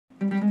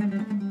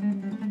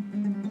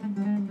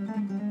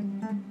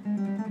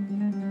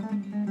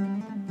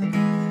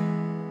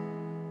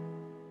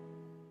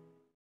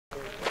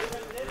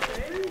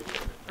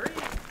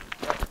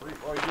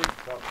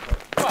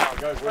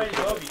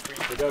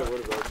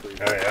Oh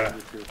yeah.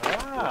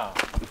 Wow.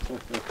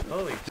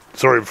 Holy.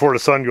 Sorry, before the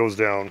sun goes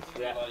down.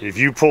 Yeah. If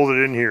you pulled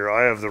it in here,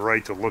 I have the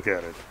right to look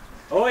at it.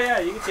 Oh yeah,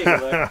 you can take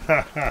a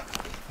look.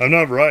 I'm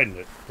not riding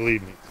it,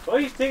 believe me. Oh,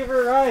 you should take it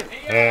for a ride.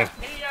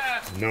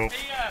 No.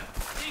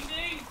 Ding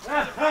ding!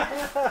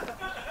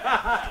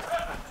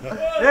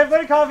 Hey,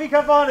 put a coffee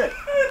cup on it.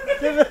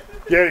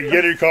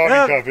 Get your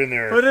coffee cup in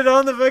there. Put it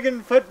on the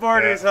fucking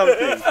footboard or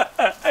something.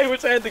 I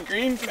wish I had the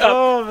green cup.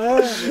 Oh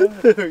man.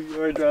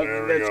 You are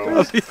There we go.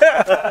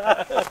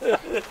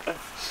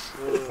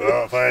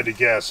 Well, if I had to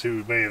guess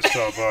who may have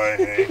stopped by,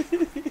 hey?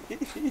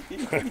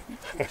 You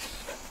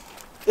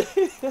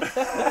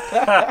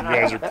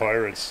guys are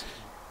pirates.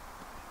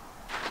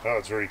 Oh,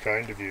 it's very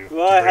kind of you to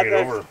bring it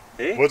over.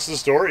 Hey? What's the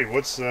story?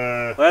 What's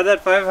Well, I had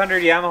that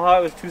 500 Yamaha.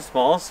 It was too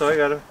small, so I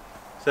got a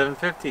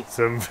 750.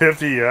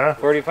 750? Yeah.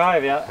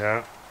 45, yeah.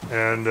 Yeah.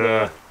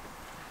 And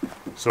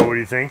so, what do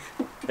you think?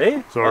 Hey,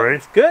 It's all right.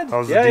 It's good.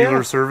 How's the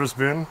dealer service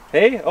been?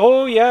 Hey,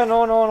 oh yeah,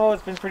 no,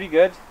 it's been pretty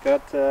good.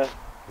 Got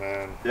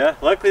Man. yeah.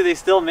 Luckily, they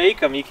still make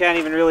them. You can't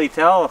even really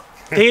tell.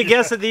 Take a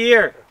guess of the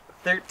year.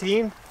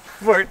 13,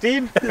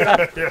 14.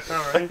 Yeah,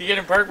 all right. You get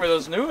in park with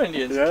those new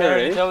Indians. Yeah, You can't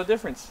really right? tell the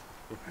difference.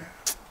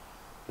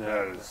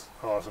 That is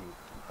awesome.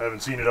 I haven't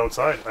seen it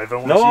outside. I've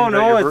only No, seen it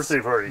at your it's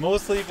birthday party.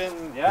 mostly been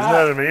yeah. Isn't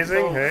that amazing?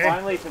 So Hey?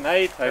 finally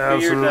tonight, I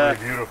Absolutely figured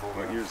beautiful.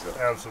 What Man. year's that?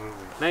 Absolutely.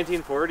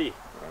 1940.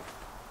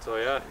 So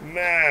yeah,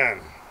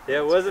 Man. yeah,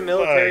 it was a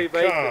military Like,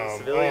 bike, but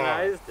come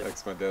civilianized.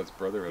 That's my dad's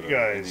brother had You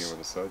an guys. Indian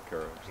with a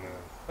sidecar. Actually.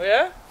 Oh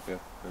yeah? Yeah,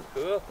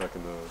 Cool. back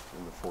in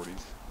the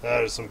 40s.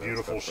 That is some That's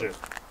beautiful stuff.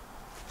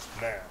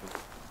 shit. Man.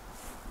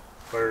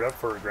 Fired up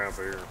for it,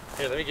 Grandpa here.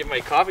 Here, let me get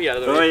my coffee out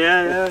of the Oh way.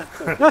 yeah.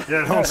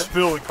 Yeah, don't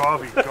spill the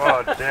coffee.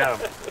 God damn.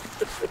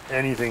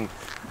 Anything.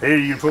 Hey,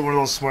 you put one of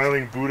those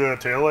smiling Buddha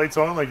taillights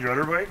on like your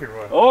other bike or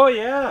what? Oh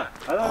yeah. I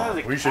thought that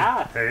was a We should,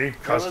 cat. hey,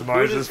 Well, customize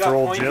Buddha's this got for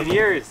old pointed Jim.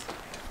 ears.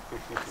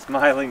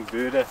 Smiling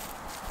Buddha.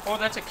 Oh,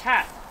 that's a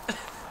cat.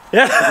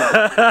 Yeah.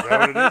 Is that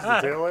what it is,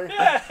 the taillight?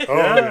 Oh,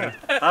 okay.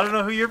 I don't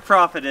know who your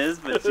prophet is,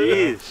 but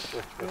jeez.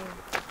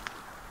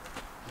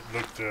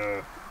 Looked,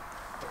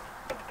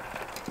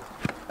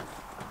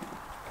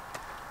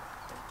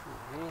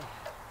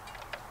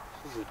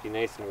 This would be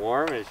nice and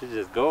warm, and it should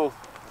just go.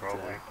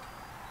 probably.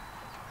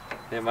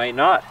 It might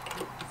not.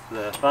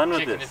 The fun with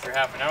Kicking it this. for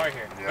half an hour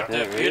here. Yeah. With the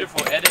Yeah, right.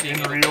 beautiful editing.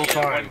 In of real the,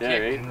 time. one Yeah,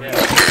 kick. right. In Yeah.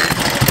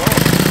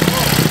 real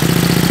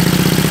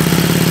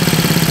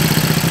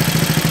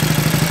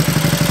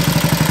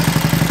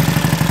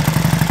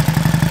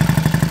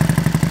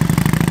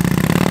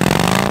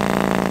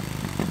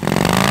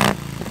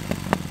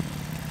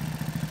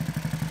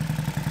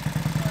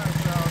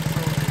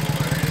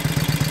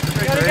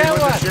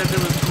Shit that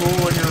was cool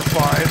when you were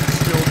 5 is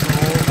still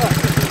cool.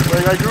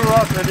 Like I grew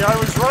up and I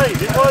was right.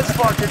 It was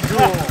fucking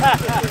cool.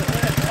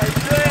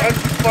 I'm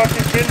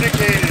fucking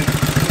vindicated.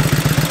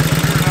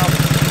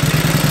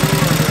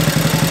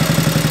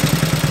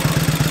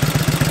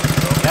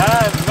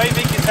 Yeah, it might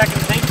make you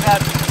second think that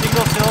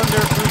single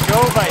cylinder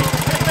Peugeot bike.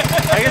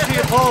 I guess you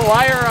can pull a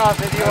wire off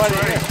if you want to.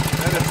 Right.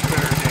 That is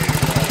better days.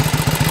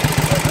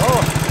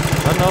 Oh,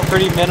 I don't know,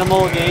 pretty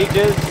minimal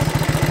gauges.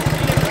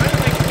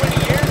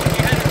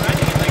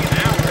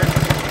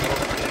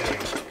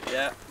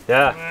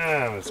 Yeah.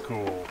 Man, that's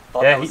cool.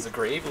 Thought Yeah, that was the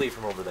Gravely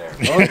from over there.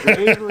 Oh,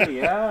 Gravely,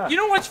 yeah. You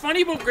know what's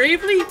funny about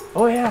Gravely?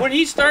 Oh, yeah. When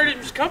he started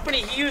his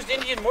company, he used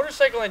Indian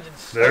motorcycle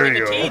engines. There in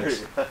you the go.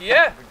 teens.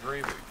 Yeah. The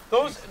Gravely.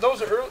 Those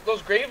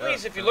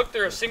Graveleys, if you look,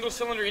 they're a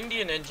single-cylinder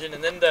Indian engine,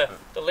 and then the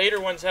later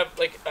ones have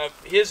like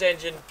his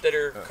engine that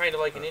are kind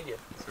of like an Indian.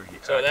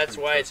 So that's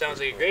why it sounds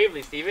like a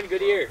Gravely, Stephen.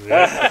 Good ear.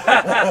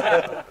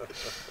 Yeah.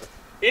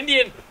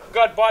 Indian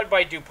got bought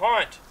by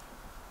DuPont,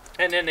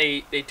 and then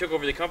they took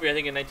over the company. I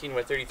think in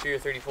 1933 or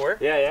 34.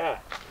 Yeah, yeah.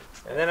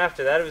 And then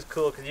after that, it was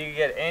cool because you could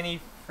get any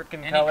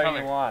freaking color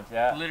you want.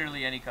 Yeah.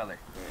 Literally any color.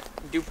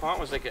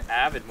 DuPont was like an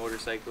avid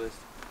motorcyclist.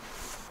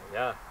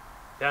 Yeah.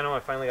 Yeah, no,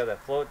 I finally got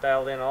that float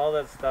dialed in. All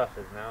that stuff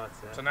is now.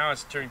 It's So now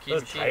it's turnkey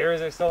those machine.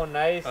 tires are so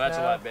nice. Oh, that's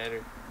now. a lot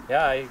better.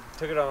 Yeah, I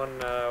took it on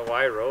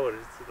Y Road.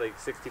 It's like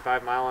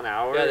 65 mile an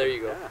hour. Yeah, there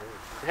you go. Yeah.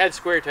 It had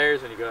square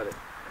tires when you got it.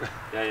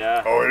 Yeah,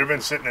 yeah. Oh, it'd have been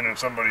sitting in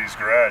somebody's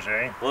garage,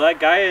 eh? Well, that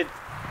guy had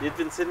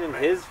been sitting in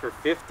his for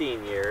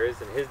 15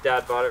 years, and his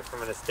dad bought it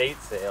from an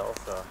estate sale.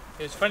 So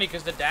It was funny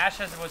because the dash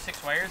has about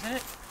 6 wires in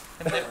it,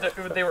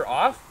 and they were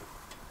off.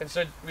 And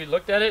so we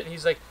looked at it, and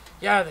he's like,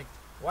 "Yeah, the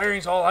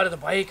wiring's all out of the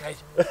bike. I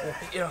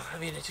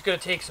mean, it's gonna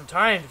take some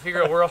time to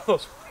figure out where all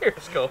those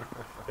wires go."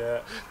 yeah.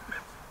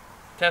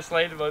 Test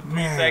light about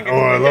 3 seconds. Oh,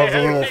 I love the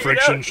Yeah, little figured it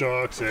friction out.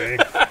 shocks,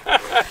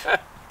 eh?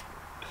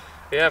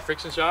 Yeah,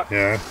 friction shock.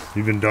 Yeah,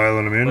 you've been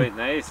dialing them in. Quite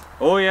nice.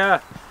 Oh yeah.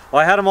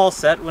 Well, I had them all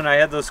set when I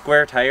had those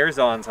square tires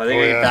on, so I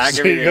think I could back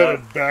so you everything gotta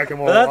up. back them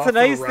all But that's off the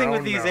nice for a thing with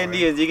round these now, eh?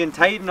 Indians. You can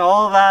tighten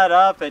all that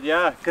up, and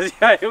yeah, because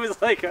yeah, it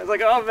was like I was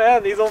like, oh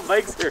man, these old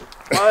bikes are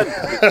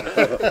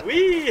fun.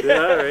 Wee. Yeah,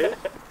 right.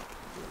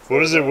 What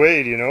does it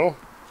weigh? Do you know?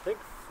 I think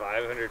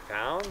 500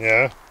 pounds.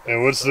 Yeah.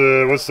 And what's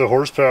the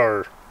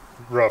horsepower,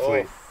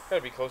 roughly? Oh,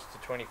 Gotta be close to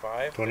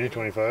 25. 20,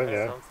 25.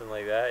 Yeah. something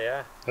like that.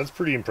 Yeah. That's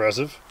pretty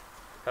impressive.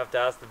 Have to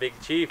ask the big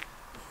chief.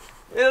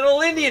 There's an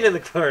old Indian in the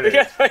corner.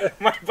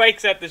 My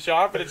bike's at the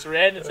shop and it's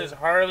red and it says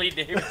Harley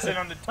Davidson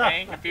on the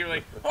tank and people are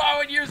like, wow,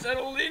 what year's that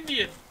old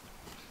Indian?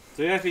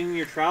 So yeah, if in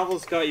your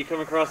travels, Scott, you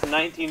come across a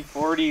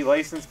 1940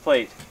 license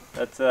plate.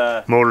 That's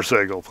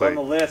Motorcycle on plate.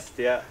 the list,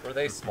 yeah. Were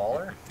they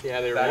smaller?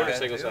 Yeah, they were Back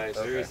motorcycle then, too?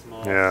 size. Very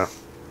small. Yeah.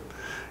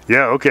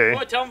 Yeah, okay.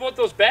 Oh, tell them about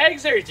those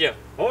bags there, Jim.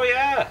 Oh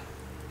yeah.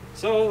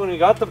 So when we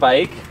got the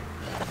bike,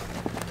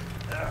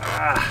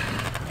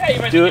 Yeah, you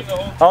might do give it. the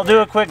whole. I'll do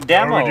a quick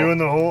demo. Are we doing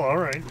the whole? All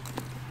right.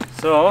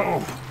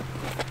 So,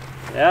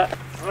 yeah,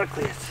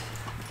 luckily it's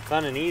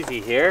fun and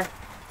easy here.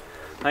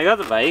 I got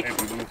the bike.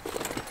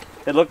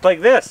 It looked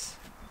like this.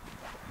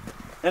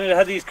 And it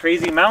had these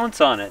crazy mounts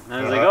on it. And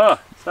I was like, oh,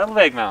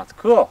 saddlebag mounts,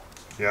 cool.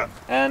 Yeah.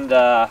 And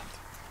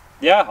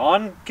yeah,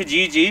 on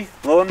Kijiji,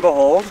 lo and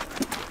behold,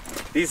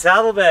 these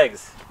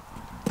saddlebags.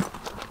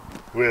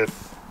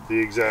 With the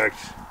exact.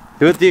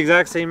 With the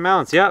exact same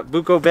mounts, yeah,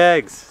 Buco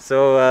bags.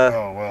 So,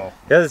 Oh well.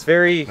 yeah, this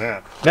very Yeah.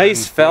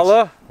 nice And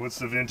fella. What's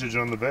the vintage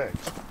on the bags?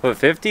 What,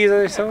 50s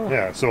or so?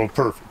 Yeah. So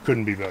perfect.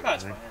 Couldn't be better.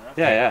 That's Right? fine enough.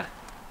 Yeah,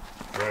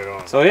 yeah. Right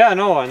on. So yeah,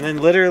 no, and then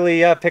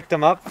literally picked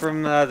them up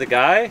from the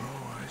guy,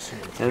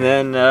 and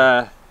then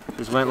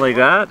just went like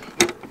that.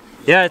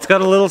 Yeah, it's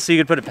got a little so you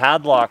could put a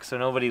padlock so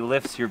nobody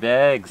lifts your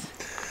bags.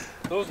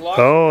 Those locks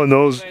Oh, and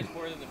those. are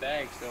more than the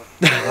bags,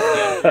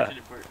 though.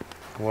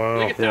 Wow.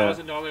 Like a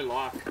 $1,000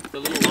 lock. The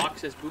little lock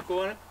says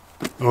Buco on it.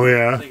 Oh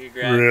yeah. Like a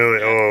grand.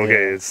 Really? Oh,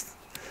 okay. Yeah.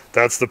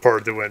 That's the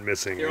part that went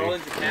missing. They're all Eh?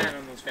 in Japan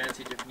on those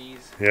fancy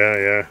Japanese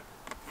Yeah,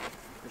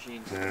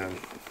 machines. yeah,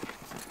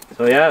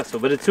 So yeah,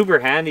 but it's super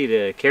handy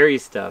to carry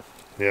stuff.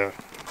 yeah.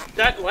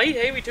 That light,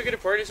 hey, we took it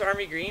apart. It's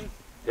army green.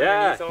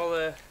 Yeah. Underneath all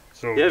the.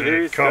 So Yeah, did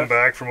very it come stuff.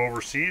 back from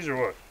overseas or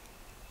what?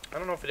 I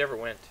don't know if it ever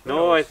went. Who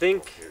No, I knows?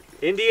 think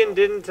Indian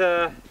didn't.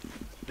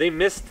 They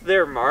missed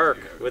their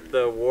mark with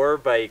the war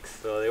bikes,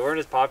 so they weren't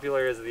as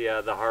popular as the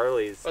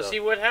Harleys. So. Well, see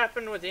what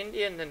happened with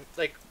Indian, and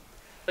like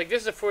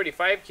this is a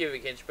 45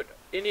 cubic inch, but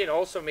Indian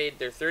also made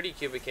their 30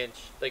 cubic inch,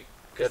 like.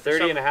 Yeah,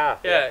 30 and a half.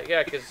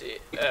 Yeah, because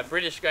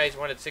British guys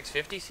wanted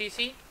 650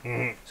 cc,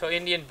 Mm-hmm. so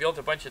Indian built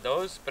a bunch of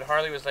those, but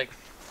Harley was like,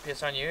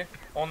 piss on you,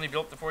 only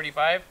built the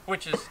 45,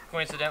 which is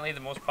coincidentally the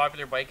most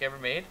popular bike ever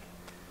made,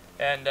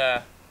 and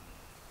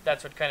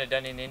that's what kind of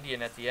done in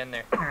Indian at the end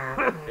there.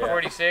 Yeah.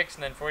 46,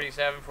 and then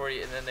 47,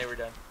 40, and then they were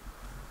done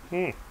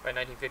Hmm. by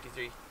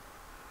 1953.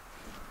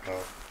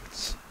 Oh,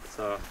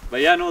 So, but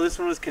yeah, no, this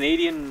one was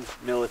Canadian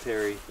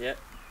military. Yeah,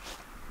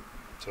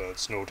 so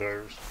it's snow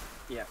tires.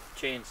 yeah,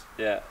 chains.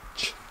 Yeah.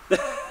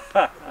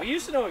 We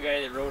used to know a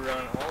guy that rode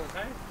around all the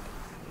time.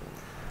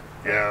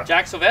 Yeah,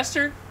 Jack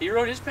Sylvester, he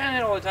rode his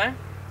panhead all the time.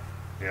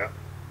 yeah.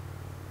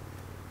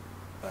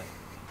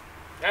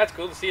 That's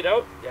cool to see it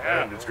out.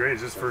 Yeah, it's great.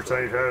 Is this the first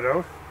time you've had it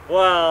out?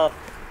 Well,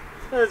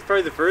 that's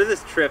probably the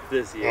furthest trip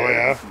this year. Oh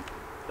yeah.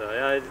 So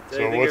yeah. I So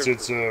think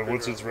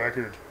what's its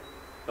record?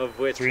 of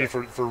which? 3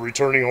 for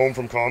returning home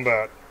from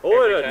combat.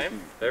 Oh, Every it-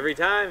 time? Every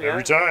time. Yeah.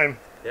 Every time.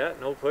 Yeah,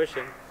 no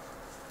pushing.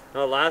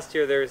 No, last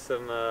year there was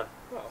some a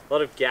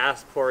lot of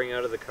gas pouring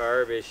out of the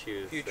carb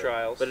issues. Few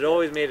trials. But it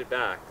always made it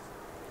back.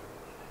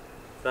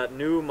 That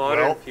new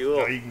modern Well, fuel.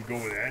 now you can go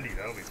with Andy.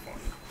 That'll be fun.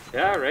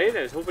 Yeah, right.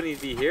 I was hoping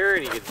he'd be here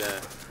and he could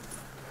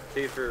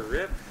take it for a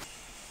rip.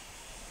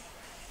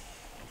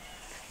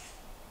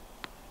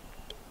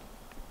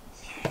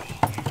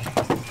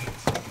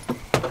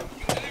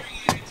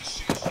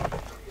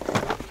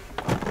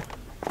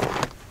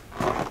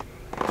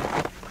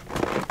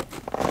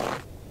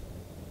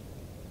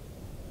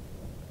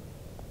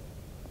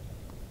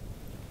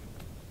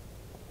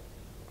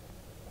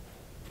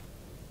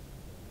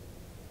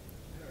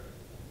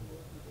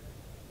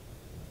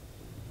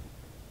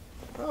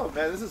 Oh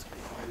man, this is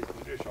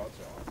cool. Your shots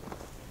are awesome.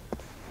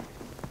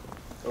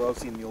 I love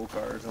seeing the old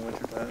cars in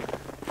wintertime.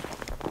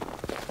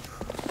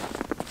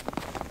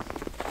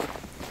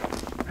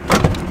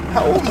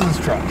 How old is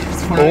this truck?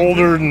 It's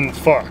Older than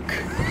fuck.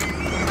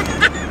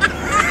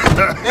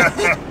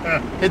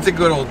 It's a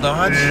good old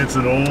Dodge. It's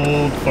an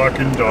old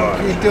fucking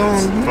Dodge. You don't-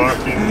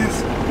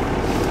 It's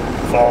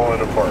fucking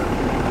falling apart.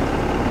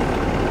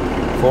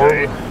 Four-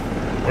 Okay.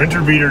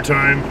 Winter beater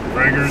time,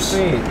 Gregors.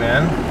 Sweet,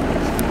 man.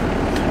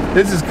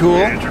 This is cool.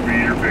 Winter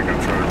beater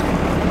pickup truck.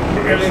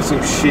 Everything's so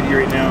shitty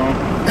right now.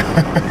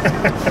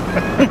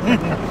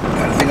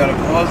 I got a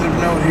positive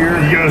note here.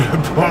 You got a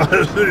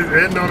positive,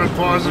 end on a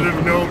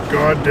positive note,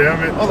 god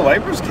damn it. Oh, the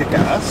wipers kick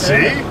ass.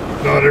 See?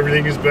 Not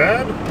everything is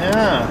bad.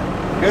 Yeah.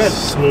 Good.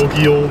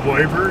 Smoky old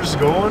wipers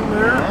going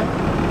there.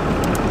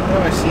 What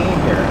am I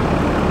seeing here?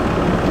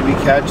 Did we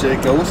catch a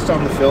ghost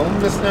on the film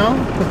just now?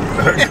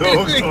 A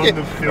ghost on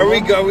the film. Are we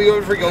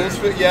going for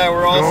ghost? Yeah,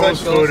 we're all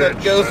Ghost set. Ghost footage.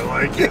 set. Ghost. I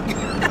like it.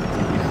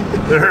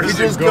 There's We the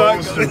just got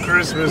ghost of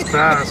Christmas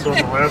past on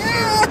the left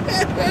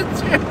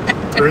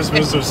there.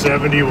 Christmas of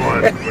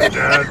 71. My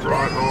dad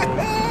brought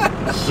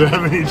home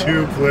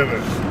 72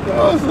 Plymouth.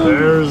 Awesome.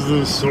 There's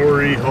the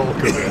sorry hulk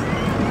of it.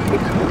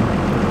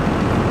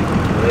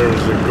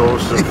 There's the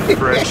ghost of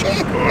French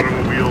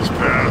automobiles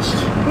past.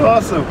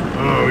 Awesome.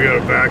 Oh, we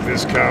gotta back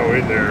this cow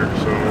in there,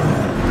 so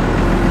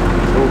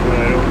hoping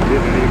I don't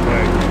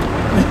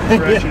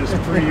precious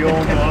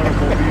pre-owned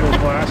automobile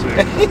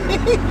classic.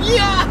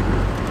 Yeah!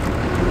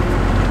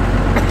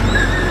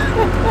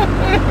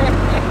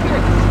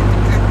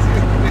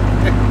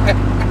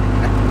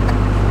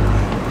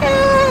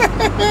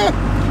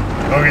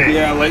 Okay.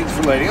 Yeah, lights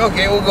for lighting.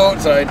 Okay, we'll go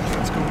outside.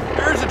 Let's go.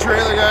 There's the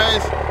trailer,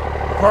 guys.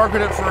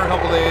 Parking it for a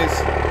couple days.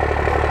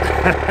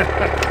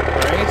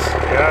 Right?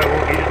 Yeah, I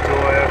won't need it till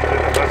I have to,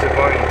 unless I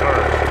buy any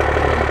cars.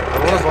 I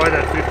want to buy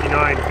that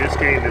 59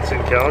 Biscayne that's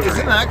in Calgary.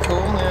 Isn't that cool?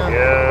 Yeah.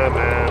 Yeah,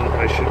 man,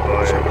 I should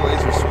buy it. Triple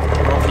A's are super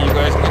cool for you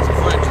guys to get some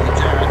footage of the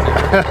Jack.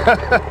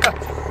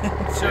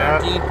 Sure,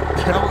 Yeah. Dean.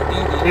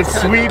 It's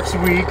sweeps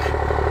week.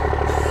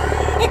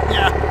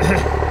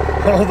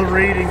 Yeah. All the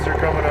ratings are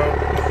coming out.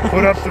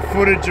 Put up the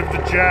footage of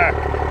the Jack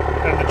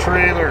and the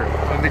trailer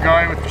and the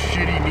guy with the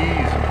shitty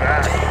knees and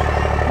back.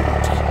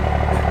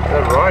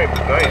 That rhymed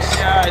nice.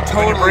 Yeah,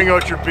 When you bring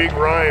out your big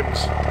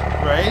rhymes,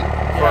 Right?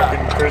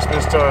 fucking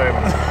Christmas time,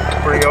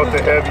 bring out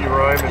the heavy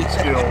rhyming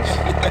skills.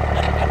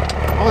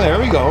 Oh, there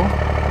we go.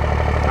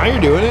 Now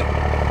you're doing it.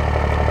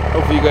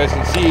 Hopefully you guys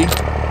can see.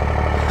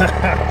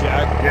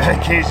 Jack. Yeah, in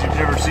case you've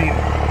never seen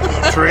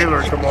a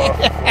trailer come off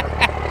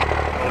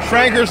before.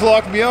 Frankers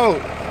locked me out.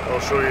 I'll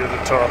show you the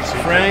top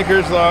secret.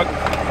 Frankers locked.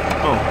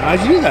 Oh, how'd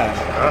you do that?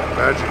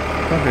 Magic.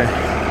 Okay.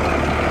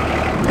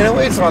 In a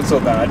way, it's not so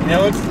bad. You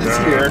know, it's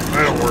here.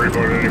 I don't worry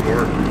about it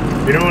anymore.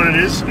 You know what it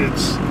is?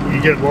 It's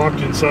you get locked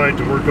inside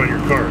to work on your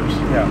cars.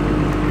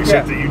 Yeah.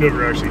 Except that you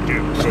never actually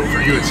do. So for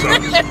you, it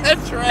sucks.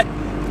 That's right.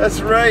 That's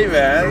right,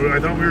 man. I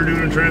thought we were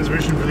doing a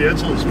transmission for the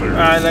Edsel splitter.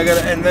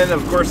 And then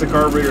of course the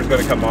carburetor's got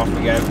to come off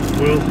again.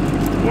 Well,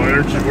 why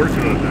aren't you working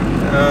on that?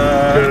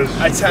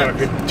 Because you're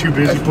fucking too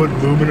busy putting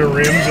Lumina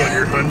rims on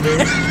your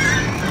Hyundai.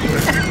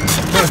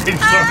 Fuck,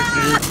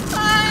 dude.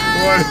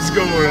 What is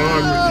going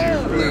on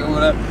with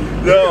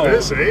you? No. Look at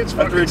this, eh? It's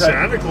fucking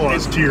Santa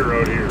Claus tier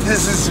out here.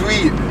 This is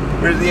sweet.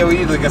 Yeah, we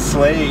need like a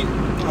sleigh.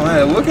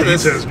 Oh, look at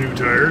this. He has new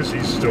tires.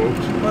 He's stoked.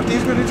 Well,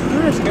 these are new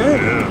tires.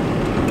 Good. Yeah.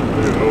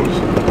 Look at those.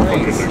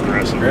 Nice. Fucking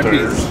aggressive Grippies.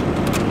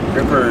 tires.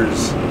 Grippers.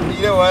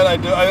 You know what?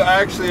 I'm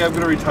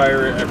gonna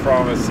retire it. I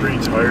promise.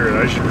 Retire it.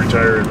 I should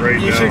retire it right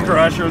now. You should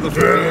crash her with the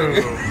phone.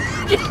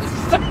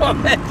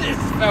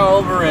 Just so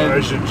over it.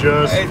 I should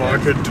just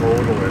fucking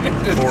total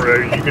it.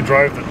 Or you can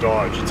drive the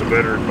Dodge. It's a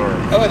better car.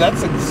 Oh,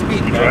 that's a sweet. You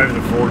can drive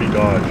the 40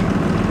 Dodge.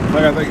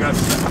 I think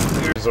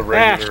that's It's a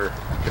regular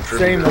contributor.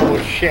 same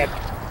old shit.